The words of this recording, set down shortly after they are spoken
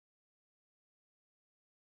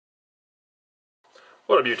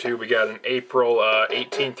What up, YouTube? We got an April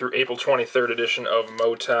 18th through April 23rd edition of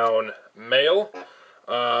MoTown Mail.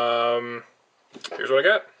 Here's what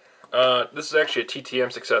I got. This is actually a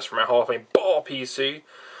TTM success for my Hall of Fame ball PC.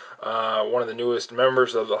 One of the newest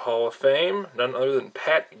members of the Hall of Fame, none other than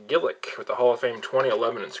Pat Gillick, with the Hall of Fame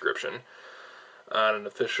 2011 inscription on an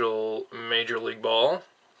official Major League ball.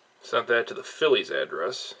 Sent that to the Phillies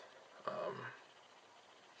address.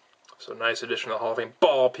 So nice addition to the Hall of Fame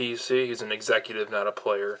ball PC. He's an executive, not a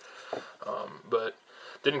player. But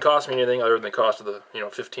didn't cost me anything other than the cost of the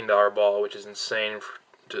 $15 ball, which is insane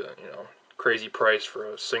crazy price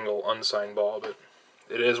for a single unsigned ball. But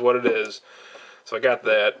it is what it is. So I got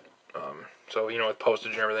that. So with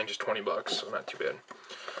postage and everything, just $20, so not too bad.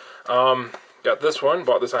 Got this one.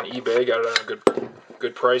 Bought this on eBay. Got it on a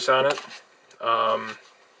good price on it. On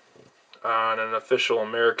an official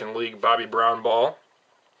American League Bobby Brown ball.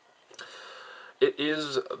 It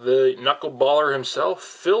is the knuckleballer himself,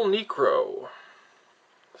 Phil Niekro.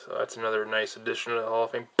 So that's another nice addition to the Hall of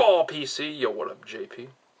Fame ball PC. Yo, what up, JP?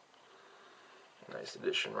 Nice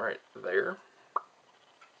addition right there.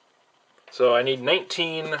 So I need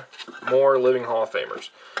 19 more living Hall of Famers.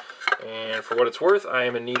 And for what it's worth, I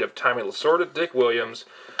am in need of Tommy Lasorda, Dick Williams,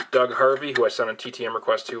 Doug Harvey, who I sent a TTM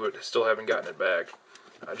request to, but still haven't gotten it back.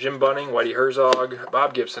 Jim Bunning, Whitey Herzog,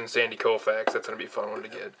 Bob Gibson, Sandy Koufax. That's going to be a fun one to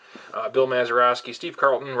get. Bill Mazeroski, Steve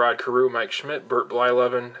Carlton, Rod Carew, Mike Schmidt, Burt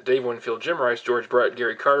Blyleven, Dave Winfield, Jim Rice, George Brett,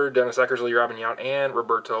 Gary Carter, Dennis Eckersley, Robin Yount, and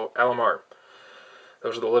Roberto Alomar.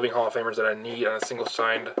 Those are the living Hall of Famers that I need on a single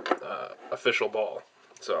signed official ball.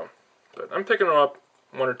 So, but I'm picking them up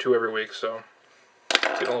one or two every week, so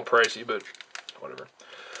it's getting a little pricey, but whatever.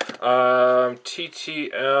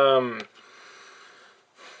 TTM.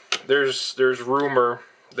 There's rumor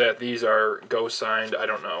that these are ghost signed. I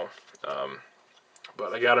don't know,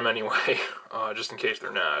 but I got them anyway, just in case they're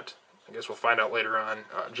not. I guess we'll find out later on.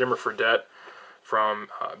 Jimmer Fredette from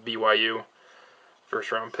BYU,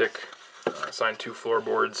 first round pick, signed 2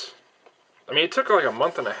 floorboards. I mean, it took like a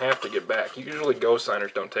month and a half to get back. Usually ghost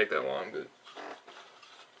signers don't take that long, but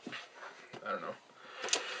I don't know.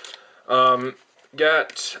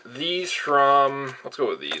 Got these from, let's go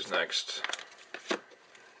with these next.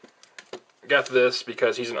 Got this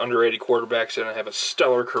because he's an underrated quarterback, so he's going to have a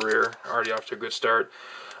stellar career, already off to a good start.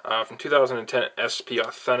 From 2010, SP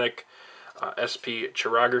Authentic, SP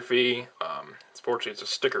Chirography. Fortunately, it's a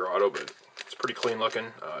sticker auto, but it's pretty clean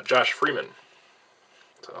looking. Josh Freeman.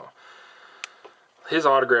 So his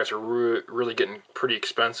autographs are really getting pretty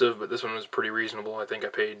expensive, but this one was pretty reasonable. I think I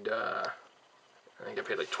paid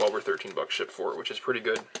like 12 or 13 bucks shipped for it, which is pretty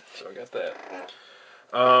good. So I got that.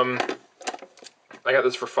 I got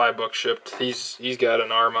this for $5 shipped. He's got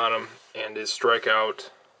an arm on him, and his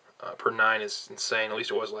strikeout per 9 is insane. At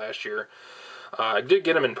least it was last year. I did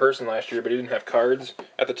get him in person last year, but he didn't have cards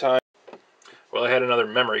at the time. Well, I had another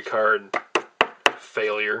memory card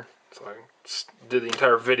failure, so I did the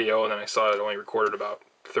entire video, and then I saw it only recorded about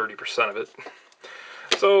 30% of it.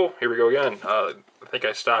 So here we go again. I think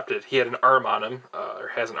I stopped it. He had an arm on him,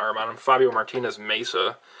 or has an arm on him. Fabio Martinez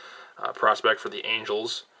Mesa, prospect for the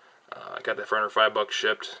Angels. I got that for under $5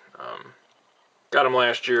 shipped. Got him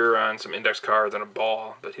last year on some index cards and a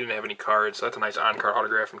ball, but he didn't have any cards. So that's a nice on-card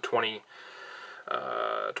autograph from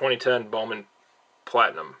 2010 Bowman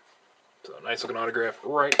Platinum. So nice looking autograph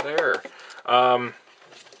right there. Got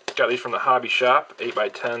these from the Hobby Shop,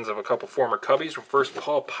 8x10s of a couple former Cubbies. First,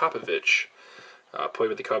 Paul Popovich. Played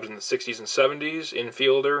with the Cubs in the 60s and 70s.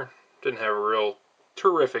 Infielder. Didn't have a real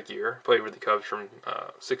terrific year. Played with the Cubs from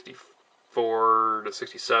 64 to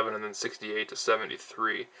 67 and then 68 to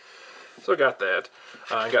 73. So I got that.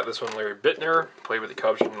 I got this one, Larry Bittner. Played with the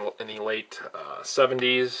Cubs in the late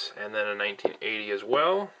 70s and then in 1980 as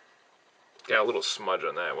well. Got a little smudge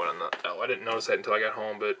on that one. I didn't notice that until I got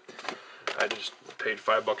home, but I just paid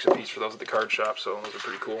 $5 a piece for those at the card shop, so those are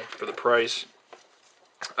pretty cool for the price.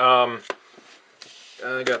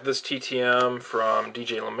 I got this TTM from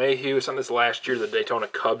DJ LeMahieu. Sent this last year to the Daytona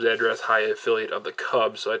Cubs address, high affiliate of the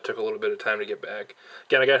Cubs, so it took a little bit of time to get back.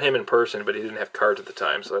 Again, I got him in person, but he didn't have cards at the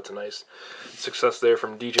time, so that's a nice success there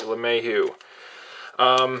from DJ LeMahieu.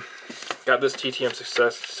 Got this TTM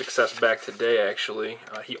success back today, actually.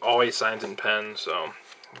 He always signs in pen, so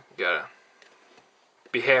gotta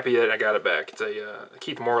be happy that I got it back. It's a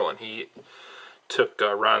Keith Moreland. He took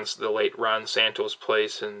the late Ron Santos'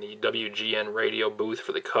 place in the WGN radio booth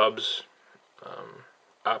for the Cubs,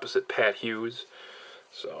 opposite Pat Hughes.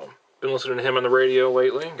 So, been listening to him on the radio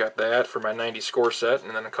lately. Got that for my 90 score set,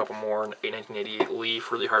 and then a couple more. 1988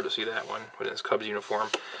 Leaf, really hard to see that one, in his Cubs uniform.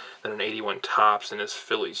 Then an 81 Topps in his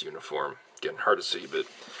Phillies uniform. Getting hard to see, but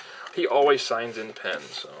he always signs in pen,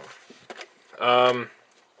 so. I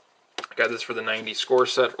got this for the 90 score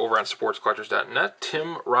set over on sportscollectors.net.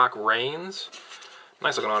 Tim Rock Reigns.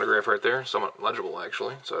 Nice looking autograph right there. Somewhat legible,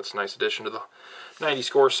 actually. So that's a nice addition to the 90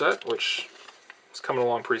 score set, which is coming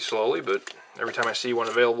along pretty slowly, but every time I see one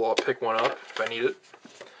available, I'll pick one up if I need it.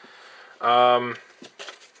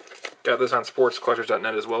 Got this on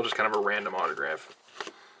sportscollectors.net as well, just kind of a random autograph.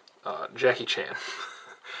 Jackie Chan.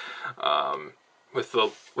 With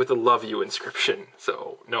the love you inscription,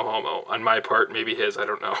 so no homo. On my part, maybe his, I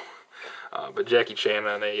don't know. But Jackie Chan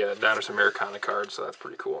on a Donruss Americana card, so that's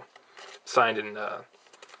pretty cool. Signed in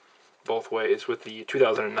both ways with the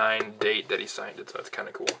 2009 date that he signed it, so that's kind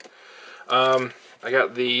of cool. I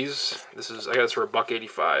got these. I got this for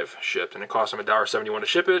 $1.85 shipped, and it cost him $1.71 to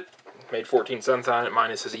ship it. Made 14 cents on it,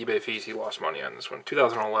 minus his eBay fees. He lost money on this one.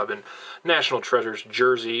 2011 National Treasures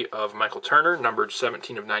jersey of Michael Turner, numbered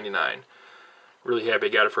 17 of 99. Really happy I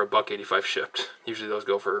got it for $1.85 shipped. Usually those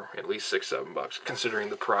go for at least $6, $7, considering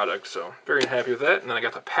the product. So very happy with that. And then I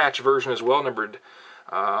got the patch version as well, numbered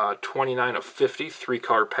 29 of 50,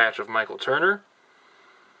 3-color patch of Michael Turner.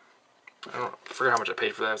 I forgot how much I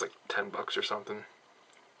paid for that. It was like $10 or something.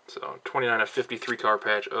 So 29 of 50, 3-color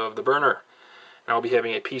patch of the burner. And I'll be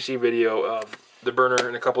having a PC video of the burner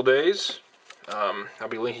in a couple days. I'll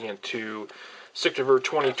be linking it to Sictover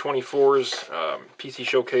 2024's PC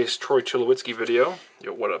Showcase Troy Tulowitzki video.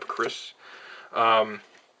 Yo, what up, Chris? So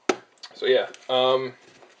yeah, I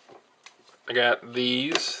got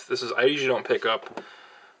these. I usually don't pick up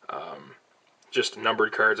just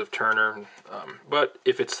numbered cards of Turner, but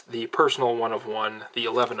if it's the personal 1 of 1, the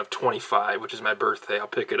 11 of 25, which is my birthday, I'll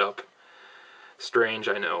pick it up. Strange,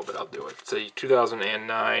 I know, but I'll do it. It's a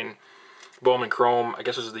 2009 Bowman Chrome. I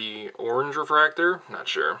guess this is the orange refractor. Not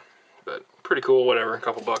sure, but pretty cool. Whatever. A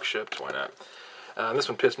couple bucks shipped. Why not? This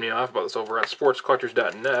one pissed me off about this over on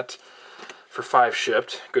sportscollectors.net for $5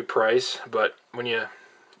 shipped. Good price, but when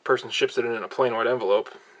person ships it in a plain white envelope,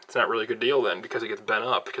 it's not really a good deal then because it gets bent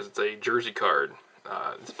up because it's a jersey card.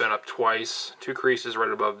 It's bent up twice. 2 creases right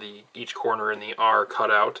above each corner in the R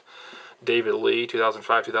cutout. David Lee,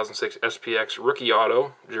 2005-2006 SPX rookie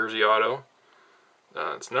auto, jersey auto.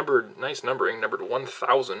 It's numbered, nice numbering, numbered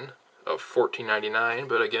 1000 of 14.99,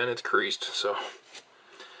 but again, it's creased, so.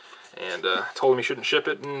 And told him he shouldn't ship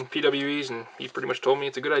it in PWEs, and he pretty much told me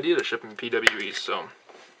it's a good idea to ship in PWEs, so.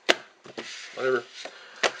 Whatever.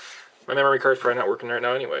 My memory card's probably not working right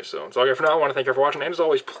now anyway, so that's all I got for now. I want to thank you for watching, and as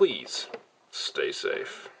always, please stay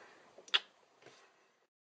safe.